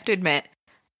show, I have to admit,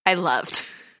 I loved.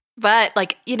 But,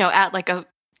 like, at like a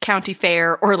county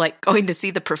fair or like going to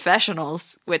see the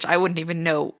professionals, which I wouldn't even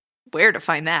know where to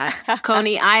find that.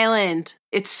 Coney Island.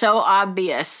 It's so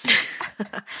obvious.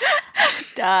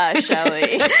 Duh,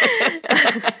 Shelly.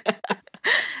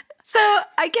 So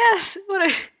I guess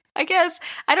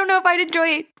I don't know if I'd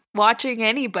enjoy watching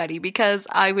anybody because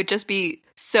I would just be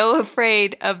so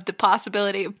afraid of the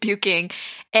possibility of puking,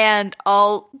 and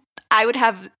I would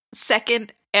have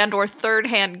second and or third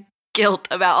hand guilt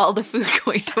about all the food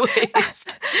going to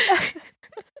waste.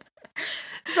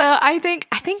 So I think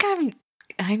I'm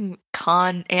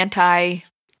anti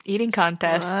eating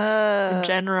contests in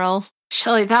general.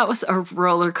 Shelly, that was a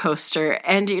roller coaster.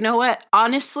 And you know what?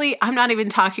 Honestly, I'm not even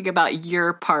talking about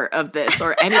your part of this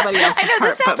or anybody else's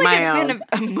part but my own. This sounds like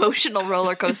it's been an emotional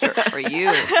roller coaster for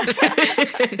you.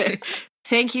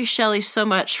 Thank you, Shelly, so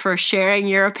much for sharing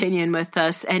your opinion with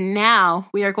us. And now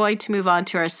we are going to move on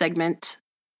to our segment,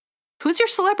 Who's Your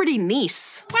Celebrity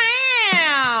Niece?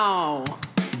 Wow!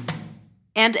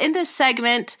 And in this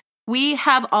segment, we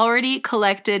have already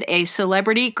collected a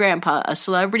celebrity grandpa, a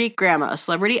celebrity grandma, a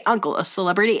celebrity uncle, a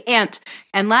celebrity aunt.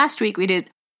 And last week we did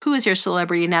Who is Your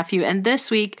Celebrity Nephew? And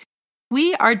this week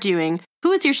we are doing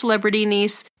Who is Your Celebrity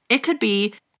Niece? It could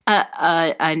be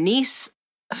a niece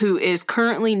who is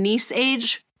currently niece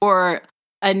age or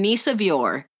a niece of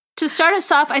yore. To start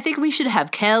us off, I think we should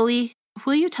have Kelly.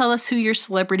 Will you tell us who your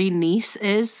celebrity niece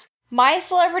is? My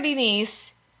celebrity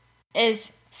niece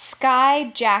is Sky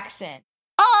Jackson.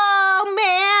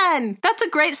 Oh, man! That's a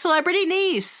great celebrity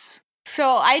niece.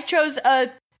 So I chose a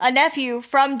nephew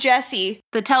from Jessie.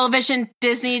 The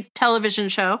Disney television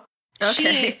show. Okay.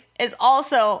 She is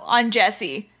also on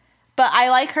Jessie. But I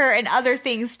like her in other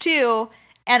things too.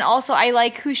 And also I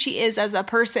like who she is as a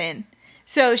person.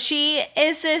 So she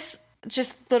is this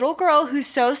just little girl who's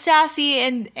so sassy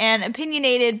and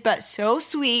opinionated, but so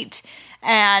sweet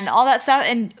and all that stuff.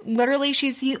 And literally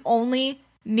she's the only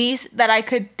niece that I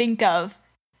could think of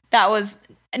that was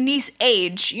niece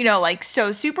age, like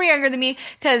so super younger than me,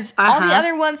 because all the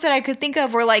other ones that I could think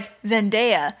of were like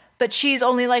Zendaya, but she's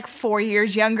only like 4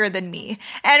 years younger than me.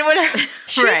 And whatever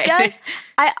she does,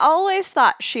 I always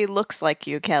thought she looks like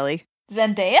you, Kelly.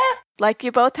 Zendaya? Like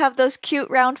you both have those cute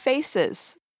round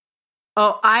faces.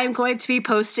 Oh, I'm going to be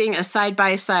posting a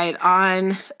side-by-side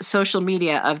on social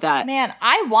media of that. Man,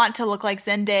 I want to look like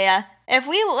Zendaya. If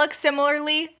we look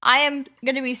similarly, I am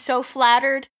going to be so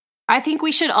flattered. I think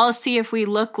we should all see if we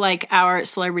look like our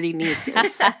celebrity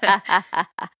nieces.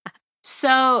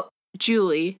 So,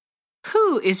 Julie,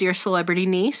 who is your celebrity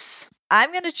niece?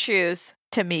 I'm going to choose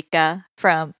Tamika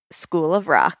from School of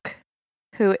Rock,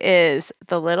 who is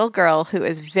the little girl who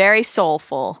is very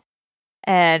soulful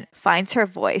and finds her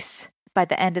voice by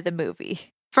the end of the movie.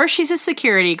 First, she's a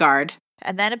security guard.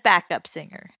 And then a backup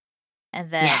singer.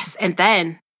 And then... Yes, and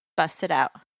then... Bust it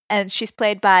out. And she's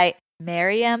played by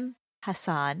Mariam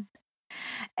Hassan.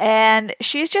 And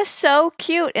she's just so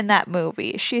cute in that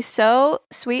movie. She's so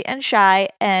sweet and shy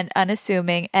and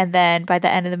unassuming. And then by the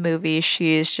end of the movie,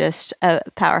 she's just a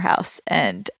powerhouse.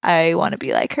 And I want to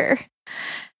be like her.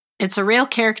 It's a real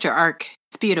character arc.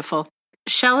 It's beautiful.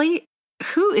 Shelly,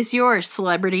 who is your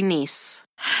celebrity niece?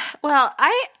 Well,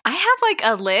 I have like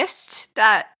a list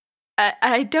that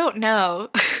I don't know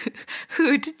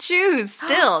who to choose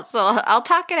still. So I'll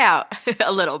talk it out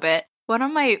a little bit. One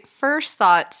of my first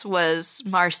thoughts was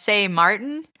Marseille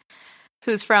Martin,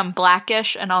 who's from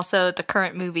Blackish and also the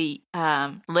current movie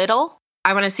Little.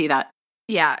 I want to see that.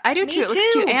 Yeah, I do Me too. It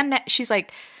looks too. cute. And she's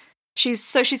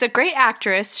a great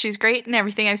actress. She's great in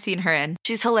everything I've seen her in.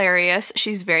 She's hilarious.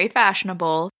 She's very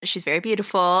fashionable. She's very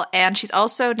beautiful. And she's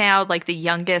also now like the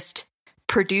youngest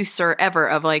producer ever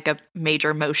of like a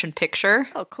major motion picture.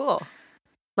 Oh, cool.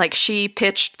 Like she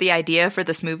pitched the idea for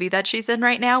this movie that she's in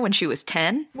right now when she was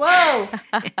 10. Whoa.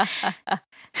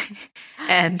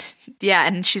 And yeah,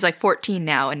 and she's like 14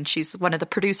 now and she's one of the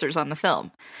producers on the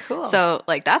film. Cool. So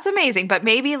like that's amazing, but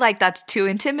maybe like that's too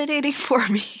intimidating for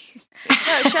me.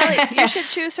 No, Shelley, you should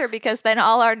choose her because then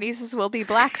all our nieces will be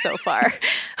black so far.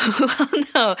 Well,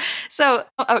 no. So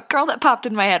a girl that popped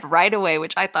in my head right away,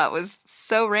 which I thought was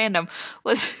so random,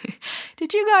 was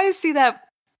did you guys see that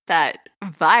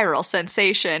viral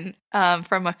sensation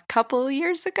from a couple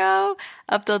years ago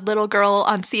of the little girl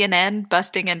on CNN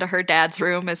busting into her dad's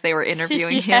room as they were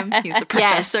interviewing him? He's a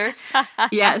professor.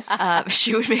 Yes.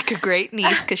 She would make a great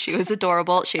niece because she was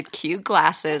adorable. She had cute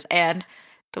glasses, and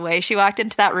the way she walked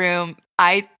into that room,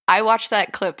 I watched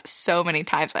that clip so many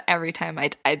times that every time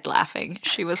I'd laughing.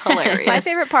 She was hilarious. My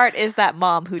favorite part is that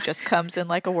mom who just comes in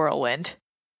like a whirlwind.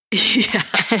 Yeah.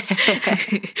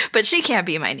 But she can't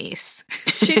be my niece.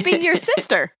 She'd be your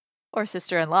sister or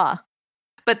sister-in-law.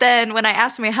 But then when I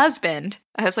asked my husband,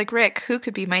 I was like, Rick, who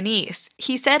could be my niece?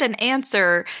 He said an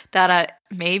answer that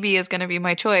maybe is going to be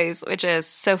my choice, which is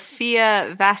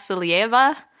Sofia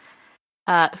Vassilieva,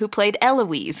 who played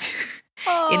Eloise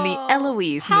in the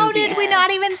Eloise How movies. did we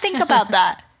not even think about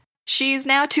that? She's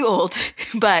now too old,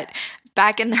 but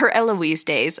back in her Eloise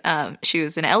days, she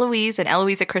was in Eloise and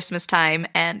Eloise at Christmas time,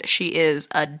 and she is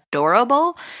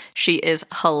adorable. She is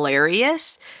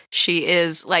hilarious. She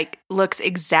is looks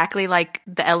exactly like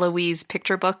the Eloise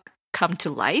picture book come to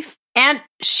life. And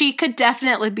she could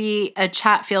definitely be a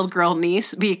Chatfield girl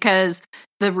niece because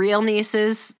the real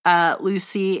nieces,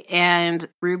 Lucy and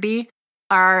Ruby,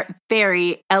 are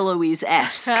very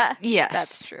Eloise-esque Yes.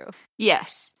 That's true.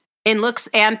 Yes. in looks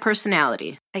and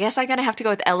personality. I guess I'm going to have to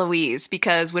go with Eloise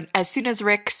because as soon as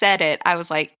Rick said it, I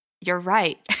was like, you're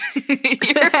right.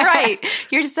 You're right.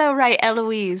 You're so right.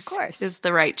 Eloise Of course. is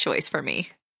the right choice for me.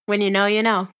 When you know, you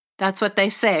know. That's what they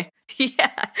say.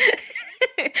 Yeah.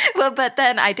 Well, but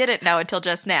then I didn't know until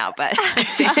just now, but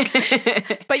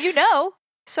But you know,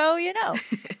 so you know.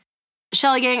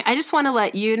 Shelly Gang, I just want to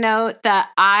let you know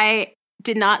that I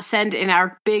did not send in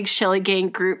our big Shelly Gang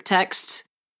group text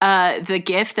the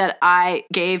gift that I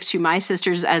gave to my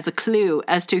sisters as a clue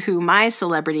as to who my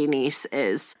celebrity niece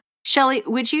is. Shelly,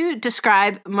 would you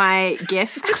describe my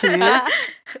gift clue?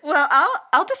 Well,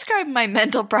 I'll describe my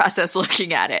mental process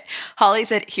looking at it. Holly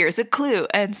said, "Here's a clue,"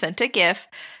 and sent a GIF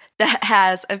that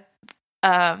has a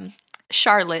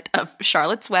Charlotte of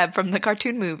Charlotte's Web from the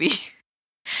cartoon movie.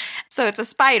 So it's a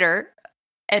spider,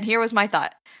 and here was my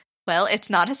thought. Well,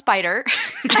 it's not a spider.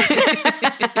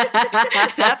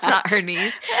 That's not her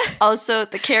niece. Also,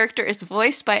 the character is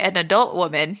voiced by an adult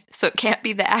woman, so it can't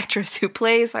be the actress who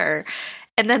plays her.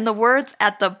 And then the words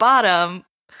at the bottom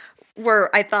were,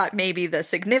 I thought, maybe the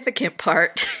significant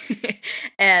part.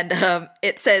 And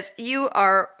it says, "You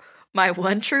are my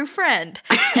one true friend."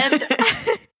 And,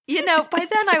 you know, by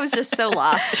then I was just so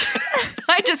lost.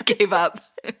 I just gave up,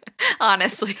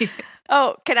 honestly.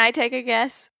 Oh, can I take a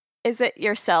guess? Is it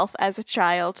yourself as a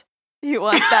child? You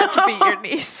want that to be your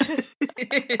niece?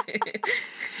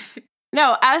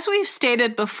 No, as we've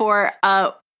stated before,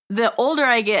 the older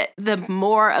I get, the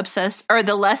more obsessed or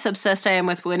the less obsessed I am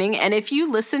with winning. And if you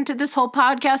listen to this whole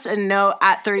podcast and know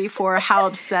at 34 how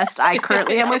obsessed I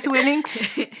currently am with winning,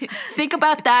 think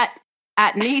about that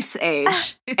at niece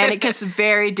age, and it gets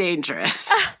very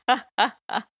dangerous.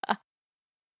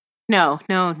 No.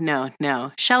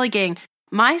 Shelly Gang,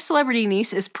 my celebrity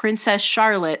niece is Princess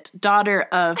Charlotte, daughter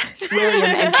of William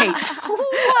and Kate.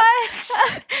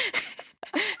 What?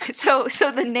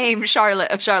 So the name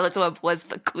Charlotte of Charlotte's Web was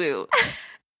the clue.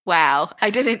 Wow. I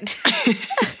didn't.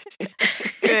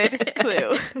 Good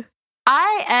clue.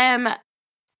 I am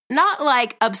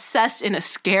not obsessed in a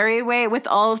scary way with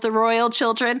all of the royal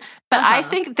children, but I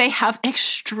think they have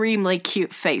extremely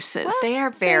cute faces. They are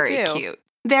very do. cute.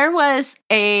 There was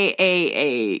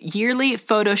a yearly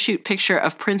photo shoot picture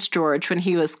of Prince George when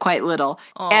he was quite little,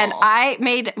 and I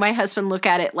made my husband look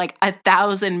at it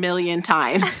 1,000 million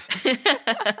times.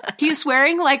 He's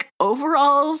wearing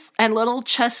overalls and little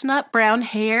chestnut brown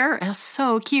hair. It was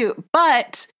so cute.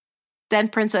 But then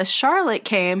Princess Charlotte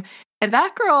came, and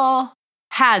that girl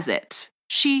has it.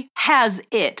 She has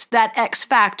it, that X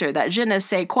factor, that je ne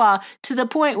sais quoi, to the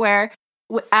point where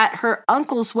at her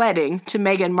uncle's wedding to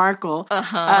Meghan Markle,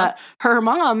 her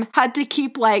mom had to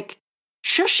keep like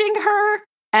shushing her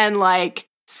and like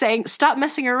saying, stop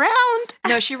messing around.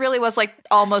 No, she really was like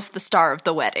almost the star of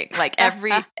the wedding. Like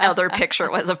every other picture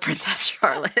was of Princess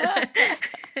Charlotte.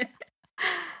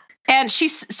 And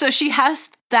she has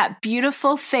that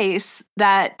beautiful face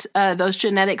that those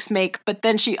genetics make, but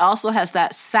then she also has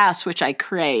that sass, which I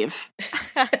crave.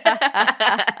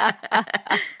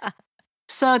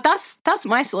 So that's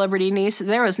my celebrity niece.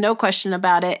 There was no question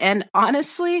about it. And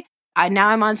honestly,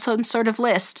 I'm on some sort of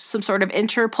list, some sort of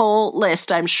Interpol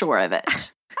list. I'm sure of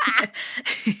it.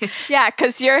 Yeah,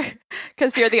 because you're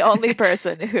the only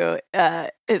person who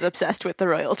is obsessed with the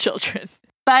royal children.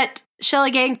 But Shelly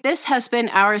Gang, this has been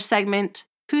our segment,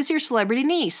 Who's Your Celebrity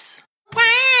Niece?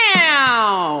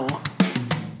 Wow!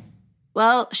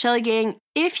 Well, Shelly Gang,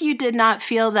 if you did not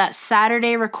feel that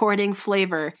Saturday recording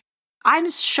flavor, I'm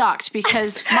shocked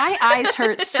because my eyes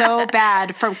hurt so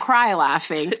bad from cry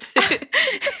laughing.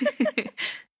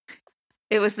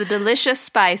 It was the delicious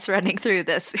spice running through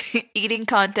this eating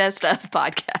contest of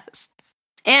podcasts.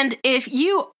 And if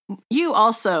you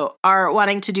also are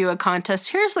wanting to do a contest,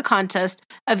 here's the contest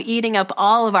of eating up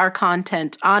all of our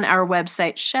content on our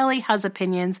website,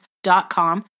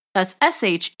 shellyhasopinions.com. That's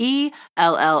SHELLEY,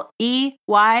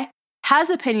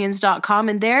 hasopinions.com.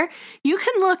 And there you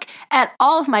can look at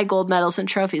all of my gold medals and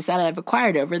trophies that I've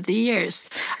acquired over the years.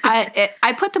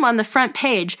 I put them on the front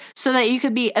page so that you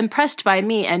could be impressed by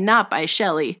me and not by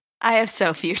Shelly. I have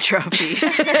so few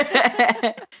trophies.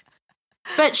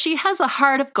 But she has a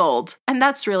heart of gold, and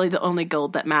that's really the only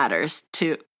gold that matters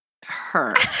to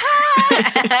her.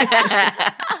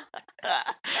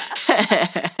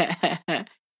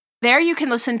 There you can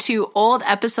listen to old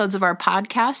episodes of our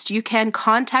podcast. You can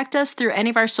contact us through any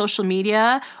of our social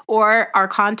media or our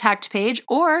contact page,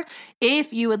 or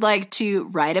if you would like to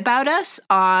write about us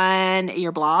on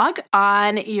your blog,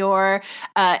 on your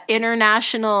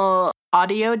international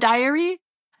audio diary,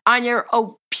 on your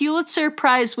Pulitzer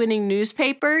Prize winning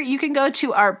newspaper, you can go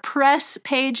to our press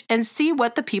page and see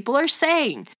what the people are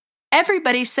saying.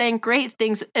 Everybody's saying great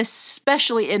things,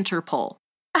 especially Interpol.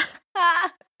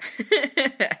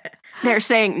 They're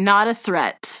saying not a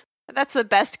threat. That's the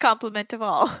best compliment of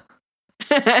all.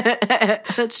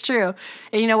 That's true.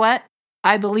 And you know what?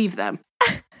 I believe them.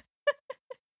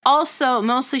 Also,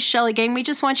 mostly Shelly Gang, we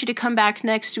just want you to come back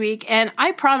next week, and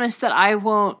I promise that I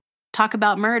won't talk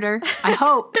about murder. I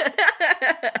hope.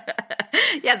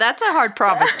 Yeah, that's a hard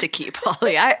promise to keep,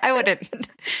 Holly. I wouldn't.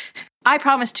 I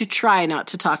promise to try not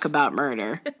to talk about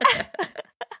murder.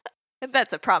 And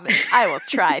that's a promise I will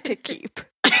try to keep.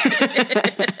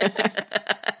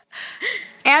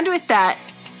 And with that,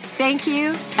 thank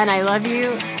you, and I love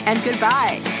you, and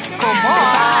goodbye.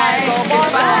 Goodbye.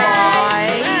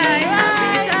 Goodbye.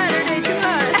 Happy Saturday to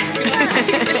us.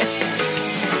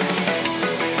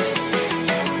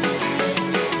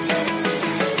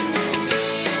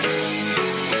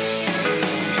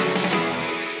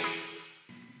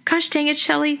 Gosh dang it,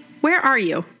 Shelly, where are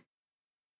you?